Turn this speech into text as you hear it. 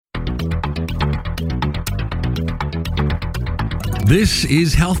This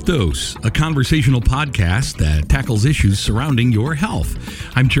is Health Dose, a conversational podcast that tackles issues surrounding your health.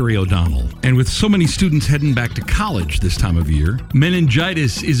 I'm Jerry O'Donnell, and with so many students heading back to college this time of year,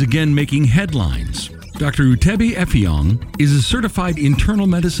 meningitis is again making headlines. Dr. Utebi Effiong is a certified internal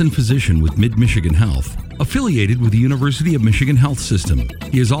medicine physician with Mid-Michigan Health, affiliated with the University of Michigan Health System.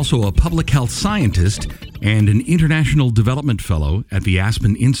 He is also a public health scientist and an international development fellow at the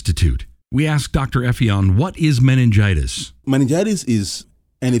Aspen Institute. We asked Dr. Effiong, what is meningitis? Meningitis is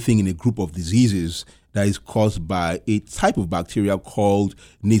anything in a group of diseases that is caused by a type of bacteria called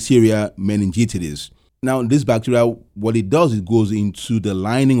Neisseria meningitidis. Now, this bacteria, what it does, it goes into the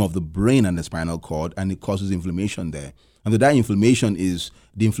lining of the brain and the spinal cord, and it causes inflammation there. And that inflammation is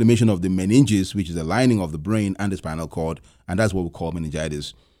the inflammation of the meninges, which is the lining of the brain and the spinal cord, and that's what we call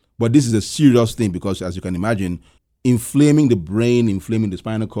meningitis. But this is a serious thing because, as you can imagine, inflaming the brain, inflaming the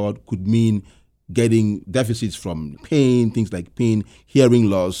spinal cord could mean getting deficits from pain, things like pain, hearing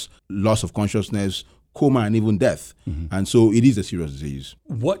loss, loss of consciousness, coma, and even death. And so it is a serious disease.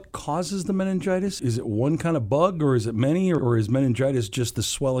 What causes the meningitis? Is it one kind of bug, or is it many, or is meningitis just the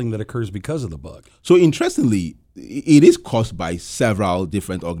swelling that occurs because of the bug? So interestingly, it is caused by several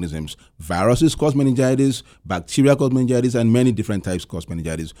different organisms. Viruses cause meningitis, bacteria cause meningitis, and many different types cause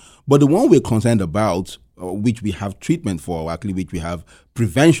meningitis. But the one we're concerned about, which we have treatment for, actually which we have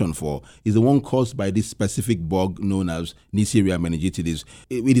prevention for, is the one caused by this specific bug known as Neisseria meningitidis.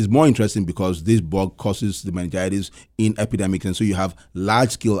 It is more interesting because this bug causes the meningitis in epidemics, and so you have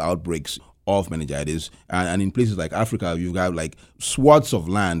large-scale outbreaks of meningitis. And in places like Africa, you've got like swaths of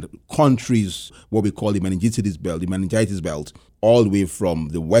land, countries, what we call the meningitis belt, all the way from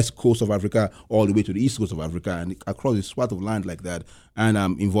the west coast of Africa all the way to the east coast of Africa, and across a swath of land like that, and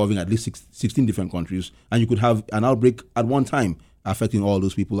involving at least 16 different countries. And you could have an outbreak at one time affecting all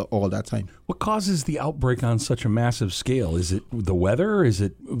those people all that time. What causes the outbreak on such a massive scale? Is it the weather? Is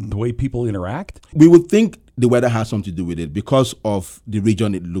it the way people interact? We would think the weather has something to do with it because of the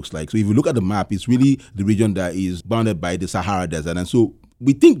region it looks like. So if you look at the map, it's really the region that is bounded by the Sahara Desert. And so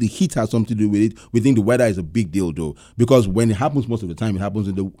we think the heat has something to do with it. We think the weather is a big deal, though, because when it happens most of the time, it happens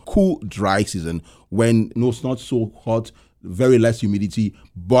in the cool, dry season when it's not so hot, very less humidity,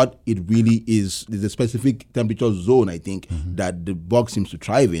 but it really is, there's a specific temperature zone, I think, that the bug seems to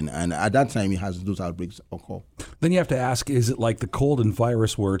thrive in. And at that time, it has those outbreaks occur. Then you have to ask, is it like the cold and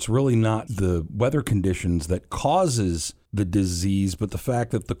virus where it's really not the weather conditions that causes the disease, but the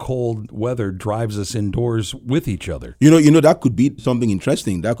fact that the cold weather drives us indoors with each other? You know, that could be something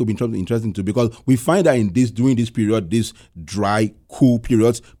interesting. That could be something interesting too, because we find that during this period, this dry, cool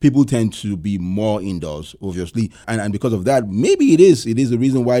periods, people tend to be more indoors, obviously. And because of that, maybe it is the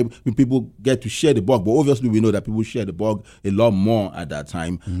reason why people get to share the bug. But obviously, we know that people share the bug a lot more at that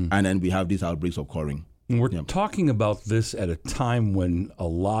time. And then we have these outbreaks occurring. And we're talking about this at a time when a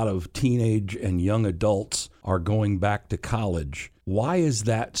lot of teenage and young adults are going back to college. Why is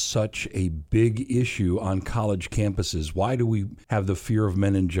that such a big issue on college campuses? Why do we have the fear of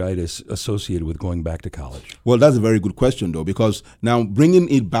meningitis associated with going back to college? Well, that's a very good question, though, because now bringing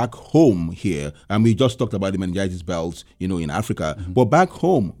it back home here, and we just talked about the meningitis belts, in Africa, but back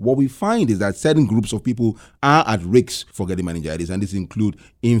home, what we find is that certain groups of people are at risk for getting meningitis, and this include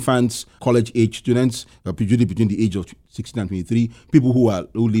infants, college-age students, usually between the age of 16 and 23, people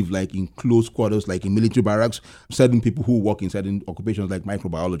who live like in close quarters, like in military barracks, certain people who work in certain occupations like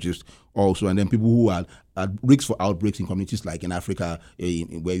microbiologists also, and then people who are at risk for outbreaks in communities like in Africa,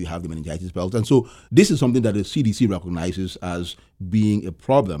 where you have the meningitis belt. And so this is something that the CDC recognizes as being a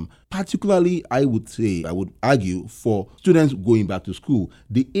problem, particularly, I would argue, for students going back to school.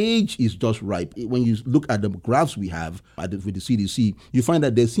 The age is just ripe. When you look at the graphs we have with the CDC, you find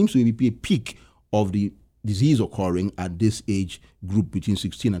that there seems to be a peak of the disease occurring at this age group between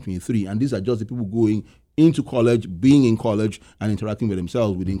 16 and 23. And these are just the people going into college, being in college, and interacting with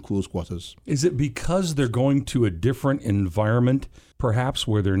themselves within close quarters. Is it because they're going to a different environment, perhaps,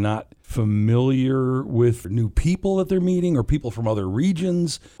 where they're not familiar with new people that they're meeting or people from other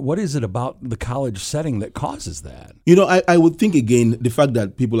regions? What is it about the college setting that causes that? I would think, again, the fact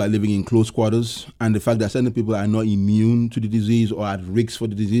that people are living in close quarters and the fact that certain people are not immune to the disease or at risk for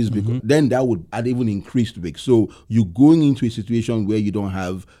the disease, because then that would add even increased risk. So you're going into a situation where you don't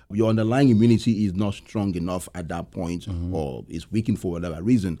have, your underlying immunity is not strong enough at that point, or is weakened for whatever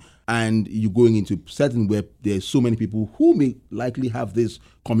reason. And you're going into setting where there's so many people who may likely have this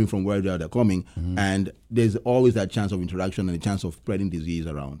coming from where they're coming, and there's always that chance of interaction and a chance of spreading disease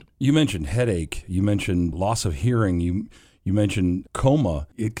around. You mentioned headache. You mentioned loss of hearing. You You mentioned coma.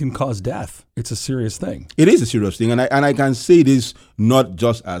 It can cause death. It's a serious thing. It is a serious thing, and I can say this not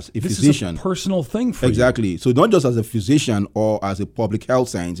just as a physician. This is a personal thing for you. Exactly. So not just as a physician or as a public health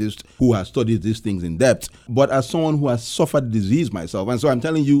scientist who has studied these things in depth, but as someone who has suffered the disease myself. And so I'm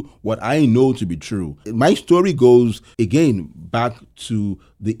telling you what I know to be true. My story goes, again, back to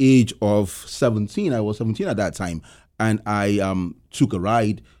the age of 17. I was 17 at that time, and I took a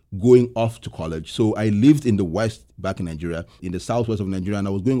ride going off to college. So I lived in the West back in Nigeria, in the southwest of Nigeria, and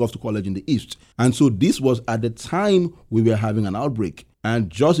I was going off to college in the East. And so this was at the time we were having an outbreak. And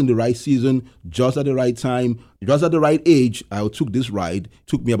just in the right season, just at the right time, just at the right age, I took this ride. It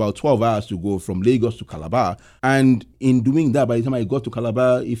took me about 12 hours to go from Lagos to Calabar. And in doing that, by the time I got to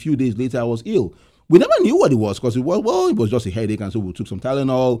Calabar, a few days later, I was ill. We never knew what it was because it was just a headache, and so we took some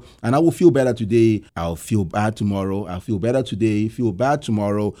Tylenol, and I will feel better today, I'll feel bad tomorrow, I'll feel better today, feel bad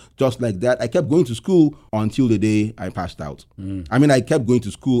tomorrow, just like that. I kept going to school until the day I passed out. I mean, I kept going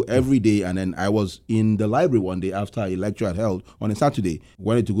to school every day, and then I was in the library one day after a lecture I held on a Saturday.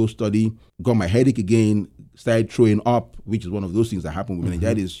 Wanted to go study, got my headache again, started throwing up, which is one of those things that happen with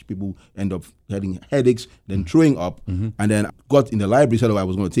meningitis. People end up having headaches, then throwing up, and then got in the library, said I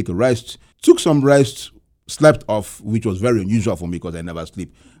was going to take a rest, took some rest, slept off, which was very unusual for me because I never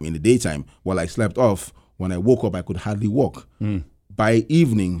sleep in the daytime. While I slept off, when I woke up, I could hardly walk. By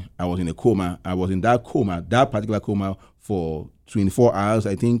evening, I was in a coma. I was in that particular coma for 24 hours,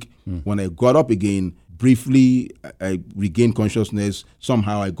 I think. When I got up again, briefly, I regained consciousness.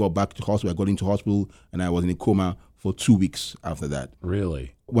 Somehow I got back to hospital. I got into hospital, and I was in a coma for 2 weeks after that.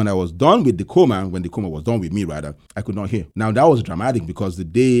 Really? When I was done with the coma, when the coma was done with me, rather, I could not hear. Now, that was dramatic because the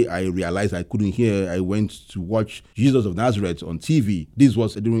day I realized I couldn't hear, I went to watch Jesus of Nazareth on TV. This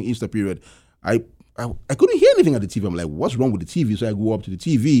was during Easter period. I couldn't hear anything at the TV. I'm like, what's wrong with the TV? So I go up to the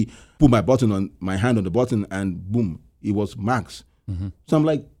TV, put my hand on the button, and boom, it was max. So I'm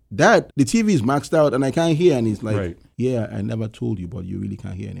like, Dad, the TV is maxed out and I can't hear. And he's like, yeah, I never told you, but you really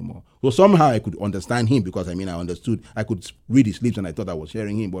can't hear anymore. Well, somehow I could understand him because, I understood. I could read his lips and I thought I was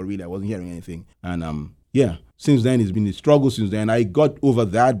hearing him, but really I wasn't hearing anything. And since then, it's been a struggle since then. I got over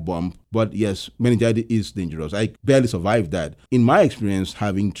that bump, but yes, meningitis is dangerous. I barely survived that. In my experience,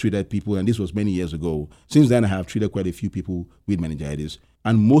 having treated people, and this was many years ago, since then I have treated quite a few people with meningitis.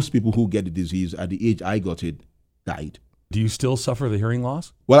 And most people who get the disease at the age I got it died. Do you still suffer the hearing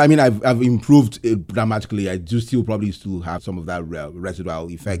loss? Well, I've improved dramatically. I do still have some of that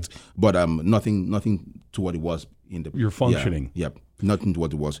residual effect, but nothing to what it was in the. You're functioning. Yep, nothing to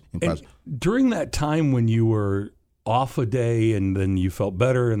what it was in past. During that time when you were off a day and then you felt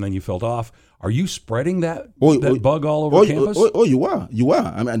better and then you felt off, are you spreading that bug all over campus? You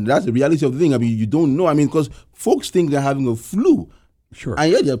are. And that's the reality of the thing. You don't know. Because folks think they're having a flu. Sure.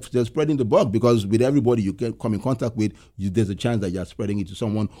 And yet they're spreading the bug because with everybody you come in contact with, there's a chance that you're spreading it to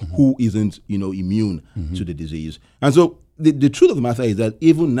someone who isn't, immune to the disease. And so the truth of the matter is that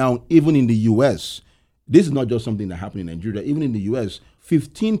even now, even in the U.S., this is not just something that happened in Nigeria. Even in the U.S.,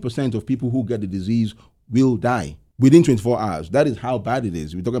 15% of people who get the disease will die within 24 hours. That is how bad it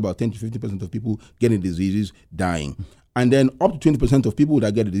is. We're talking about 10 to 50% of people getting diseases dying. And then up to 20% of people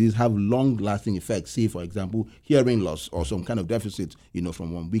that get the disease have long-lasting effects, say, for example, hearing loss or some kind of deficit,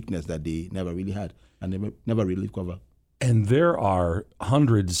 from one weakness that they never really had and they never really recover. And there are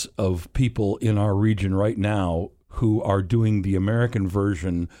hundreds of people in our region right now who are doing the American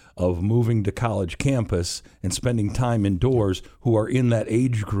version of moving to college campus and spending time indoors, who are in that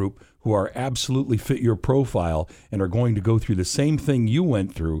age group, who are absolutely fit your profile and are going to go through the same thing you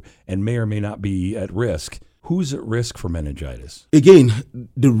went through and may or may not be at risk. Who's at risk for meningitis? Again,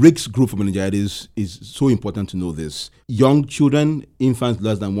 the risk group for meningitis is so important to know this. Young children, infants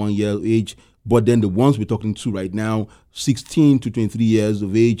less than 1 year of age, but then the ones we're talking to right now, 16 to 23 years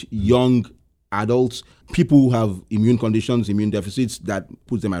of age, young adults, people who have immune conditions, immune deficits that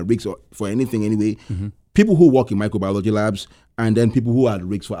puts them at risk for anything anyway, people who work in microbiology labs, and then people who are at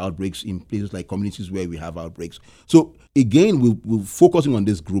risk for outbreaks in places like communities where we have outbreaks. So again, we're focusing on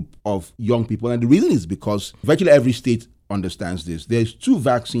this group of young people. And the reason is because virtually every state understands this. There's 2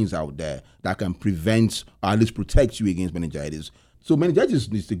 vaccines out there that can prevent or at least protect you against meningitis. So meningitis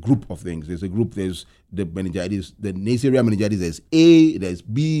is a group of things. There's the meningitis, the Neisseria meningitis. There's A, there's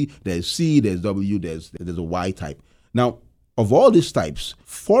B, there's C, there's W, there's a Y type. Now, of all these types,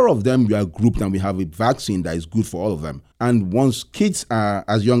 4 of them we are grouped and we have a vaccine that is good for all of them. And once kids are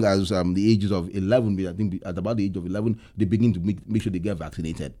as young as the ages of 11, I think at about the age of 11, they begin to make sure they get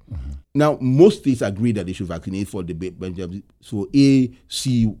vaccinated. Now, most states agree that they should vaccinate for so A,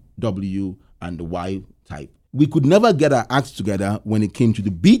 C, W, and the Y type. We could never get our acts together when it came to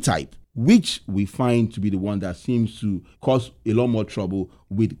the B type. which we find to be the one that seems to cause a lot more trouble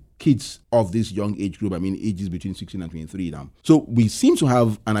with kids of this young age group. I mean, ages between 16 and 23 now. So we seem to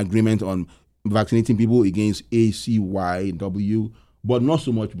have an agreement on vaccinating people against ACYW, but not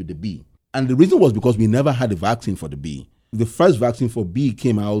so much with the B. And the reason was because we never had a vaccine for the B. The first vaccine for B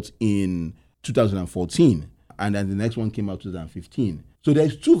came out in 2014, and then the next one came out in 2015. So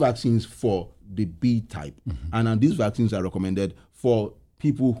there's 2 vaccines for the B type, and these vaccines are recommended for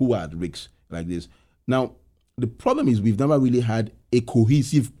people who are at risk like this. Now, the problem is we've never really had a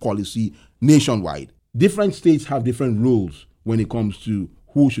cohesive policy nationwide. Different states have different rules when it comes to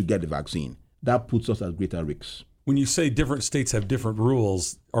who should get the vaccine. That puts us at greater risk. When you say different states have different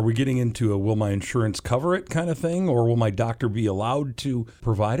rules, are we getting into a will my insurance cover it kind of thing, or will my doctor be allowed to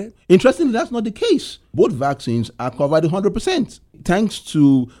provide it? Interestingly, that's not the case. Both vaccines are covered 100%. Thanks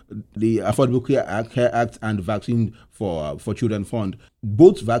to the Affordable Care Act and the Vaccine for Children Fund,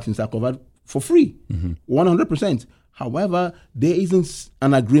 both vaccines are covered for free, 100%. However, there isn't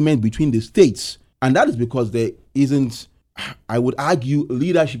an agreement between the states, and that is because there isn't, I would argue,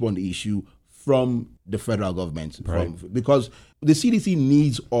 leadership on the issue from the federal government. Right. Because the CDC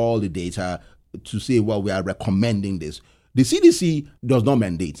needs all the data to say, well, we are recommending this. The CDC does not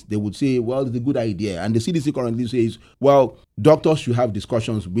mandate. They would say, well, it's a good idea. And the CDC currently says, well, doctors should have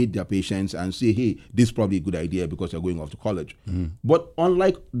discussions with their patients and say, hey, this is probably a good idea because they're going off to college. But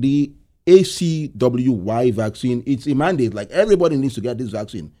unlike the ACWY vaccine, it's a mandate. Like, everybody needs to get this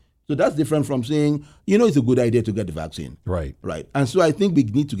vaccine. So that's different from saying, it's a good idea to get the vaccine. Right. Right. And so I think we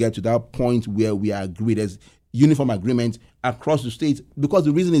need to get to that point where we are agreed as uniform agreement across the states, because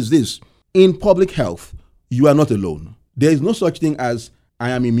the reason is this. In public health, you are not alone. There is no such thing as I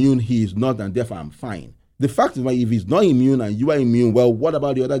am immune, he is not, and therefore I'm fine. The fact is, if he's not immune and you are immune, well, what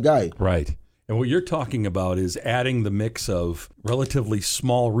about the other guy? Right. And what you're talking about is adding the mix of relatively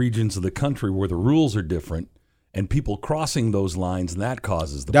small regions of the country where the rules are different and people crossing those lines, and that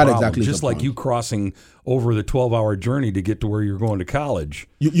causes the problem. Exactly just like you crossing over the 12-hour journey to get to where you're going to college.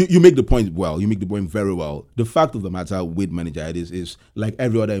 You make the point well. You make the point very well. The fact of the matter with meningitis is, like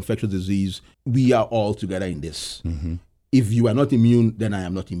every other infectious disease, we are all together in this. If you are not immune, then I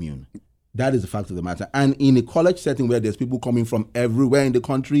am not immune. That is the fact of the matter. And in a college setting where there's people coming from everywhere in the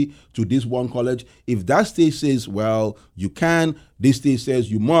country to this one college, if that state says, well, you can, this state says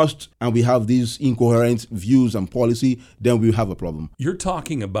you must, and we have these incoherent views and policy, then we have a problem. You're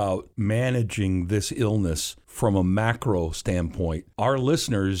talking about managing this illness from a macro standpoint. Our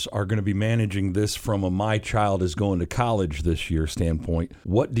listeners are going to be managing this from a my child is going to college this year standpoint.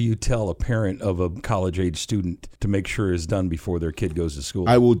 What do you tell a parent of a college-age student to make sure is done before their kid goes to school?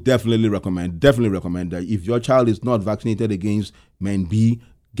 I would definitely recommend that if your child is not vaccinated against MenB,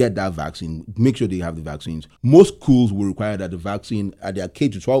 get that vaccine. Make sure they have the vaccines. Most schools will require that the vaccine, at their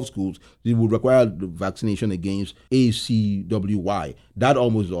K-12 schools, they will require the vaccination against ACWY. That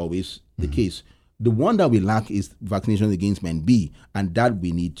almost always the case. The one that we lack is vaccination against MenB, and that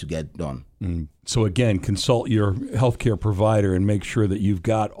we need to get done. So again, consult your healthcare provider and make sure that you've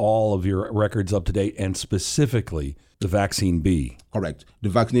got all of your records up to date, and specifically the vaccine B. Correct. The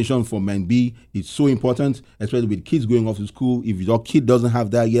vaccination for MenB is so important, especially with kids going off to school. If your kid doesn't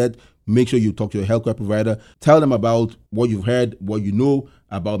have that yet, make sure you talk to your healthcare provider. Tell them about what you've heard, what you know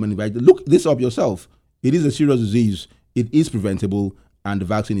about meningitis. Look this up yourself. It is a serious disease. It is preventable, and the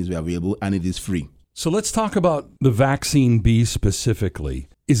vaccine is available, and it is free. So let's talk about the vaccine B specifically.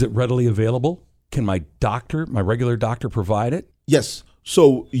 Is it readily available? Can my regular doctor provide it? Yes.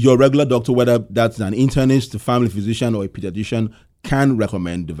 So your regular doctor, whether that's an internist, a family physician, or a pediatrician, can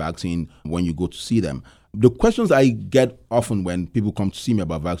recommend the vaccine when you go to see them. The questions I get often when people come to see me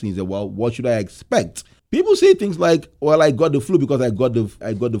about vaccines are, well, what should I expect? People say things like, well, I got the flu because I got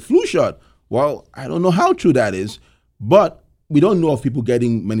the flu shot. Well, I don't know how true that is, but we don't know of people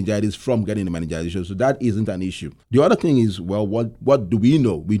getting meningitis from getting the meningitis shot, so that isn't an issue. The other thing is, well, what do we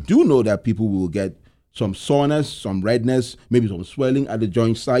know? We do know that people will get some soreness, some redness, maybe some swelling at the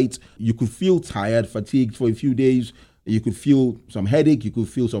joint site. You could feel tired, fatigued for a few days. You could feel some headache. You could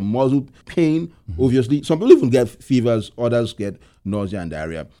feel some muscle pain, obviously. Some people even get fevers. Others get nausea and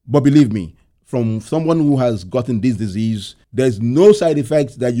diarrhea. But believe me, from someone who has gotten this disease, there's no side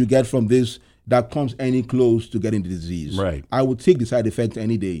effects that you get from this that comes any close to getting the disease. Right. I would take the side effects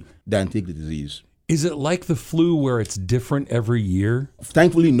any day than take the disease. Is it like the flu where it's different every year?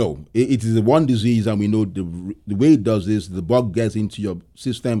 Thankfully, no. It is one disease, and we know the way it does this, the bug gets into your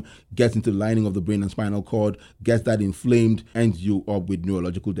system, gets into the lining of the brain and spinal cord, gets that inflamed, ends you up with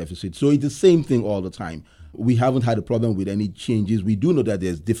neurological deficits. So it's the same thing all the time. We haven't had a problem with any changes. We do know that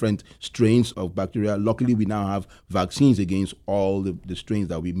there's different strains of bacteria. Luckily, we now have vaccines against all the strains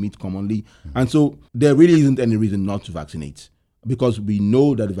that we meet commonly. And so there really isn't any reason not to vaccinate, because we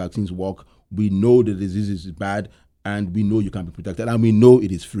know that the vaccines work. We know the disease is bad, and we know you can be protected, and we know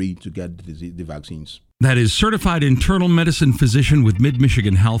it is free to get the vaccines. That is certified internal medicine physician with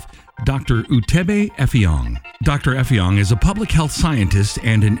Mid-Michigan Health, Dr. Utebe Effiong. Dr. Effiong is a public health scientist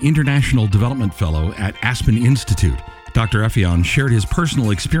and an international development fellow at Aspen Institute. Dr. Effiong shared his personal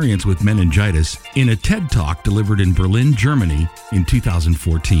experience with meningitis in a TED Talk delivered in Berlin, Germany in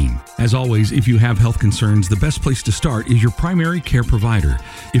 2014. As always, if you have health concerns, the best place to start is your primary care provider.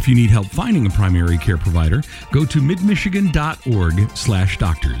 If you need help finding a primary care provider, go to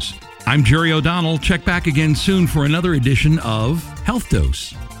midmichigan.org/doctors. I'm Jerry O'Donnell. Check back again soon for another edition of Health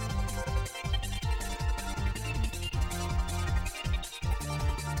Dose.